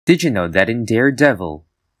Did you know that in Daredevil,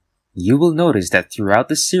 you will notice that throughout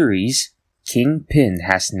the series, Kingpin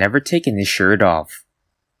has never taken his shirt off.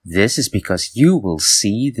 This is because you will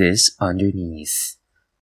see this underneath.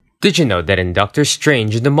 Did you know that in Doctor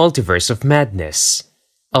Strange in the Multiverse of Madness,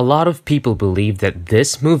 a lot of people believe that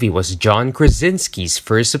this movie was John Krasinski's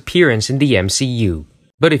first appearance in the MCU.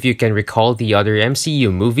 But if you can recall the other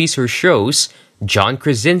MCU movies or shows, John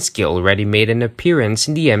Krasinski already made an appearance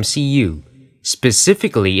in the MCU,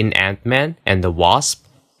 specifically in Ant-Man and the Wasp,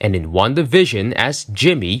 and in WandaVision as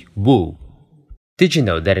Jimmy Woo. Did you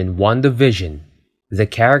know that in WandaVision, the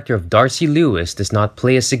character of Darcy Lewis does not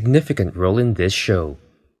play a significant role in this show?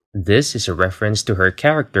 This is a reference to her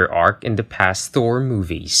character arc in the past Thor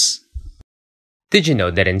movies. Did you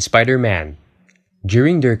know that in Spider-Man,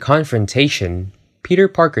 during their confrontation, Peter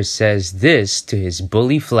Parker says this to his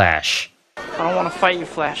bully Flash: "I don't want to fight you,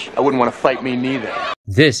 Flash." I wouldn't want to fight me neither.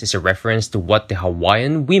 This is a reference to what the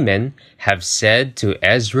Hawaiian women have said to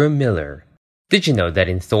Ezra Miller. Did you know that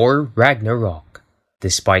in Thor Ragnarok,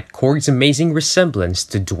 despite Korg's amazing resemblance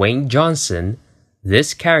to Dwayne Johnson,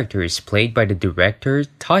 this character is played by the director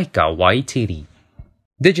Taika Waititi?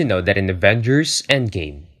 Did you know that in Avengers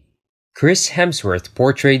Endgame, Chris Hemsworth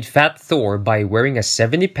portrayed Fat Thor by wearing a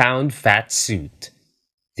 70-pound fat suit?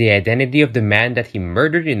 The identity of the man that he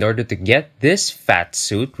murdered in order to get this fat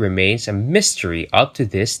suit remains a mystery up to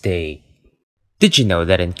this day. Did you know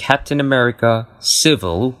that in Captain America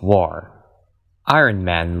Civil War, Iron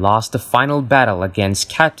Man lost the final battle against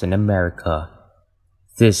Captain America?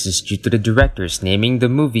 This is due to the directors naming the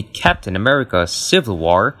movie Captain America Civil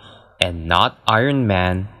War and not Iron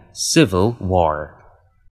Man Civil War.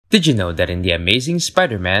 Did you know that in The Amazing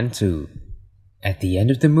Spider-Man 2, at the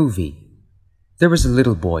end of the movie, there was a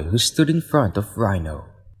little boy who stood in front of Rhino?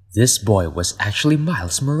 This boy was actually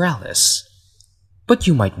Miles Morales. But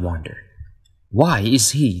you might wonder, why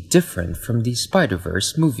is he different from the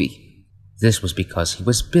Spider-Verse movie? This was because he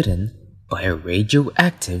was bitten by a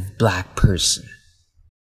radioactive black person.